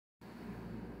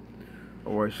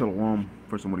Alright, Shalom.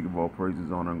 First, I want to give all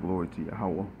praises, honor, and glory to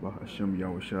Yahweh, Bahashem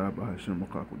Yahushua, Bahashem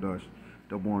Makakwadash.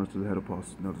 Double honors to the head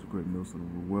apostle, now this great meal, so that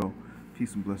we're well.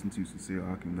 Peace and blessing to you, sincere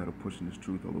Akim, that are pushing this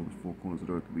truth all over the four corners of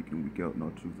the earth, week in, week out, in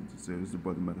all truth and sincerity. This is the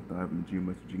brother Mattathive in the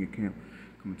Geometric Virginia camp,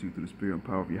 coming to you through the spirit and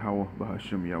power of Yahweh,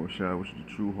 Bahashem Yahushua, which is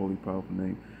the true, holy, powerful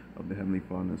name of the Heavenly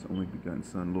Father, and His only begotten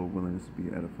Son. Lord willing, this will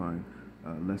be edifying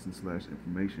lesson slash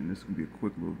information. This is going to be a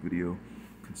quick little video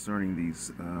concerning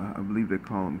these, I believe they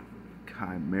call them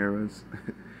chimeras.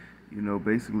 You know,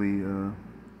 basically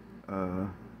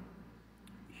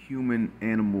human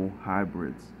animal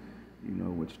hybrids, you know,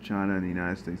 which China and the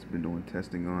United States have been doing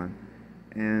testing on,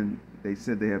 and they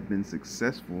said they have been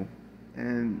successful.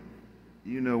 And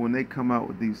you know, when they come out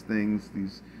with these things,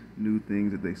 these new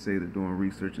things that they say they're doing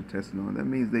research and testing on, that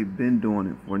means they've been doing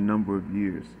it for a number of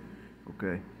years.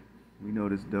 Okay, we know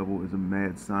this devil is a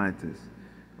mad scientist.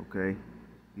 Okay,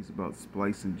 he's about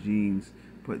splicing genes,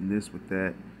 putting this with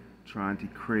that, trying to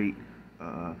create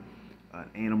an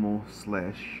animal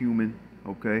slash human.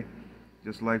 Okay,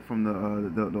 just like from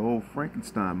the old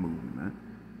Frankenstein movie, man.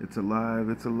 It's alive,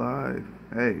 it's alive.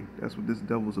 Hey, that's what this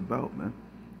devil's about, man.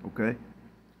 Okay,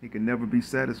 he can never be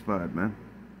satisfied, man.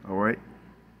 All right.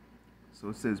 So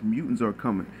it says mutants are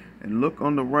coming, and look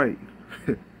on the right.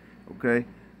 Okay,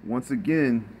 once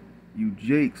again, you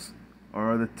jakes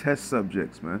are the test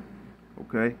subjects, man.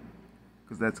 Okay,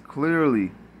 because that's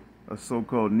clearly a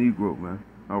so-called Negro, man.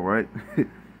 All right.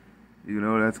 You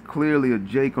know, that's clearly a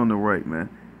Jake on the right, man.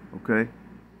 Okay,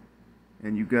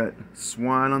 and you got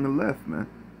swine on the left, man.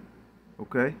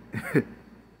 Okay.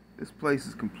 This place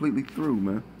is completely through,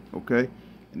 man. Okay,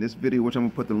 and this video, which I'm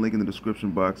gonna put the link in the description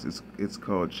box, it's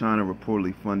called China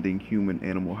Reportedly Funding Human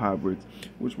Animal Hybrids,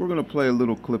 which we're gonna play a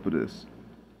little clip of this.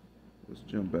 Let's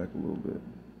jump back a little bit.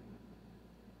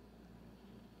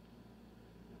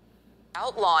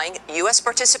 Outlawing U.S.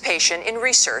 participation in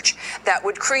research that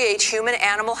would create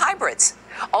human-animal hybrids,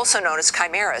 also known as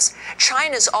chimeras.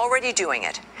 China's already doing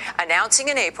it, announcing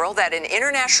in April that an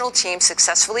international team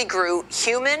successfully grew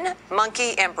human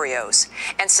monkey embryos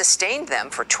and sustained them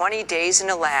for 20 days in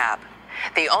a lab.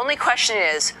 The only question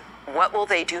is, what will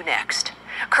they do next?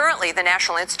 Currently, the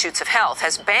National Institutes of Health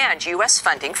has banned U.S.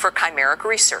 funding for chimeric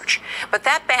research, but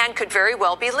that ban could very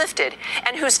well be lifted.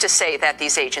 And who's to say that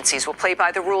these agencies will play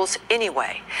by the rules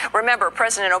anyway? Remember,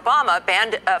 President Obama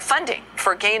banned funding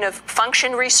for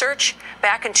gain-of-function research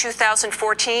back in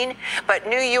 2014, but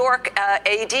New York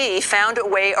AD found a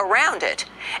way around it.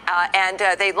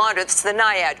 They laundered, it's the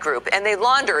NIAID group, and they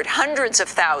laundered hundreds of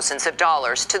thousands of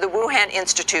dollars to the Wuhan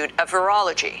Institute of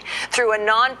Virology through a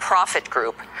nonprofit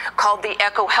group called the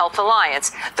EcoHealth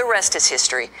Alliance. The rest is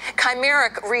history.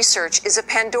 Chimeric research is a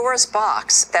Pandora's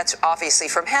box, that's obviously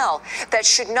from hell, that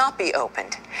should not be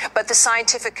opened. But the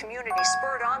scientific community,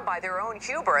 spurred on by their own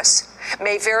hubris,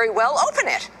 may very well open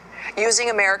it using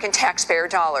American taxpayer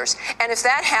dollars. And if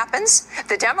that happens,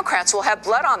 the Democrats will have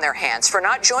blood on their hands for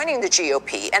not joining the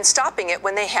GOP and stopping it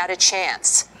when they had a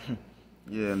chance.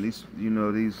 Yeah, and these, you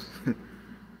know, these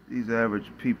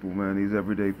average people, man, these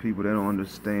everyday people, they don't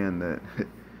understand that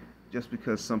just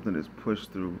because something is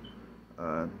pushed through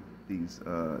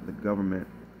the government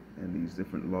and these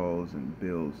different laws and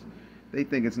bills, they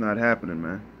think it's not happening,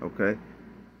 man. Okay,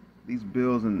 these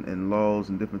bills and laws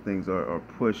and different things are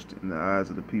pushed in the eyes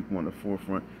of the people on the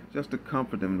forefront just to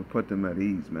comfort them, to put them at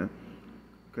ease, man.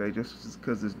 Okay, just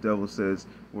because this devil says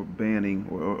we're banning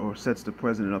or sets the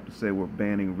president up to say we're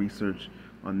banning research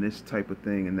on this type of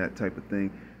thing and that type of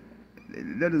thing,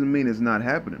 that doesn't mean it's not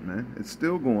happening, man. It's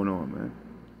still going on, man.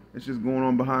 It's just going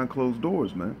on behind closed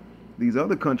doors, man. These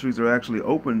other countries are actually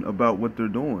open about what they're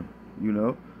doing, you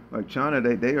know. Like China,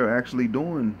 they are actually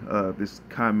doing this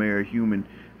chimera human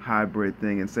hybrid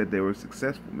thing and said they were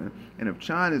successful, man. And if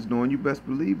China's doing, you best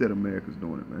believe that America's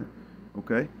doing it, man.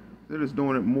 Okay? They're just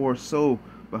doing it more so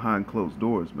behind closed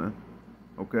doors, man.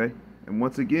 Okay? And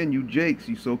once again, you jakes,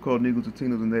 you so-called Negroes,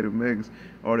 Latinos, and Native Americans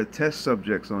are the test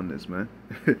subjects on this, man.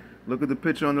 Look at the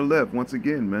picture on the left, once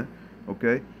again, man.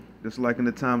 Okay? Just like in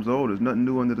the times of old, there's nothing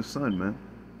new under the sun, man.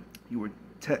 You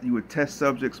were test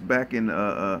subjects back in,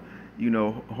 you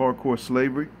know, hardcore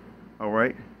slavery. All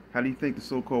right? How do you think the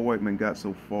so-called white man got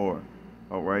so far?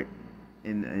 All right?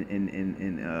 In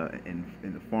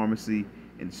the pharmacy,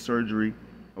 in surgery,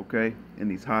 okay? In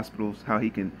these hospitals, how he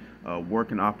can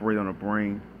work and operate on a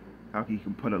brain, how he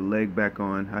can put a leg back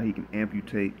on, how he can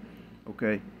amputate,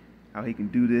 okay? How he can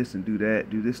do this and do that,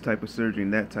 do this type of surgery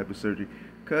and that type of surgery,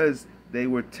 because they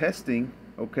were testing,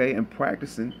 okay, and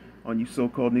practicing on you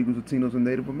so-called Negroes, Latinos, and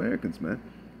Native Americans, man,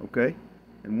 okay?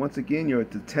 And once again, you're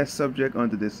the test subject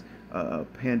under this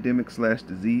pandemic slash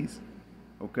disease,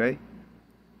 okay?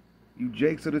 You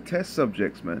jakes are the test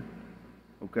subjects, man.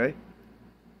 Okay?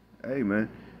 Hey, man.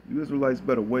 You Israelites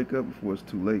better wake up before it's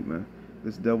too late, man.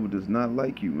 This devil does not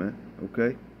like you, man.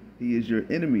 Okay? He is your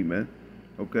enemy, man.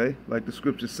 Okay? Like the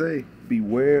scriptures say,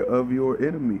 beware of your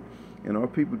enemy. And our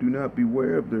people do not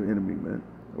beware of their enemy, man.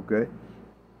 Okay?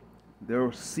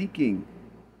 They're seeking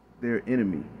their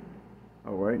enemy.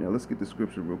 All right, now let's get the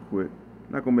scripture real quick.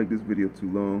 I'm not going to make this video too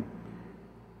long.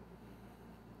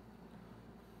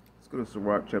 Let's go to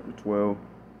Sirach chapter 12.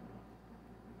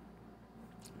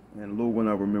 And Lord, when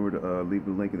I remember to leave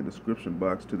the link in the description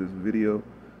box to this video,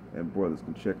 and brothers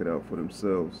can check it out for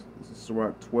themselves. This is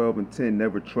Sirach 12 and 10.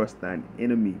 Never trust thine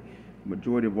enemy. The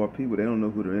majority of our people, they don't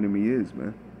know who their enemy is,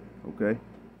 man. Okay?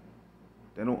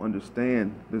 They don't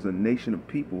understand there's a nation of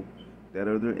people that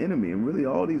are their enemy. And really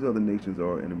all these other nations are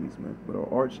our enemies, man. But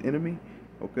our arch enemy,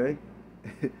 okay,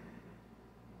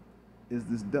 is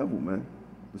this devil, man.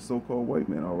 The so-called white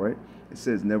man, all right? It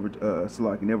says, never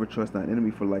trust thine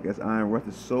enemy, for like as iron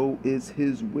rutteth, so is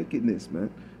his wickedness,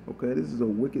 man. Okay, this is a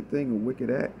wicked thing, a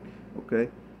wicked act, okay?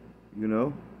 You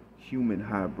know, human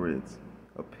hybrids,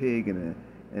 a pig and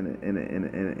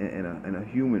a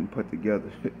human put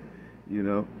together, you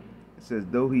know? It says,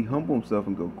 though he humble himself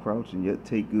and go crouching, yet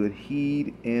take good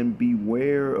heed and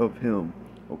beware of him,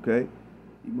 okay?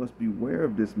 You must beware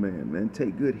of this man, man.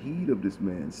 Take good heed of this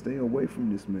man. Stay away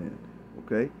from this man,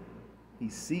 okay? He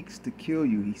seeks to kill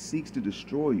you. He seeks to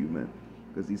destroy you, man.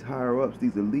 Because these higher-ups,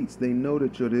 these elites, they know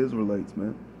that you're the Israelites,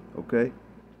 man, okay?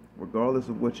 Regardless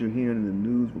of what you're hearing in the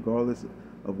news, regardless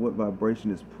of what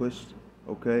vibration is pushed,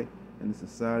 okay, in the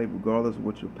society, regardless of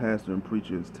what your pastor and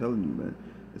preacher is telling you, man.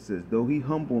 It says, though he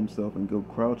humble himself and go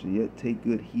crouching, yet take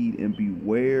good heed and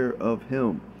beware of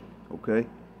him, okay?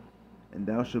 And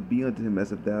thou shalt be unto him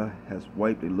as if thou hast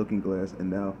wiped a looking glass,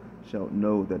 and thou shalt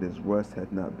know that his rust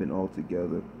hath not been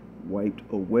altogether wiped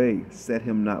away. Set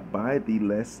him not by thee,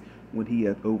 lest when he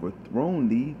hath overthrown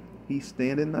thee, he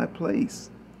stand in thy place.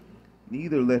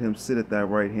 Neither let him sit at thy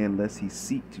right hand, lest he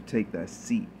seek to take thy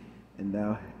seat. And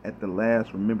thou at the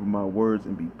last remember my words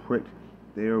and be pricked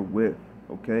therewith.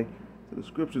 Okay? So the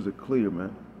scriptures are clear,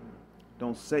 man.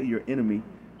 Don't set your enemy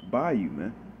by you,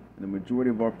 man. And the majority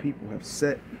of our people have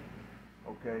set,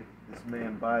 okay, this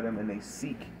man by them, and they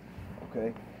seek,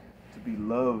 okay, to be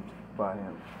loved by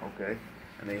him, okay?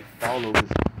 And they follow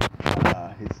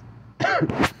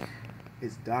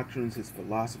his doctrines, his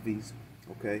philosophies,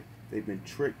 okay? They've been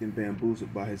tricked and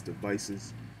bamboozled by his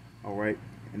devices, all right?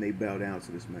 And they bow down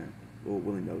to this man. Lord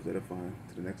willing, those that are fine.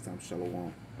 To the next time,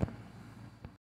 shalom.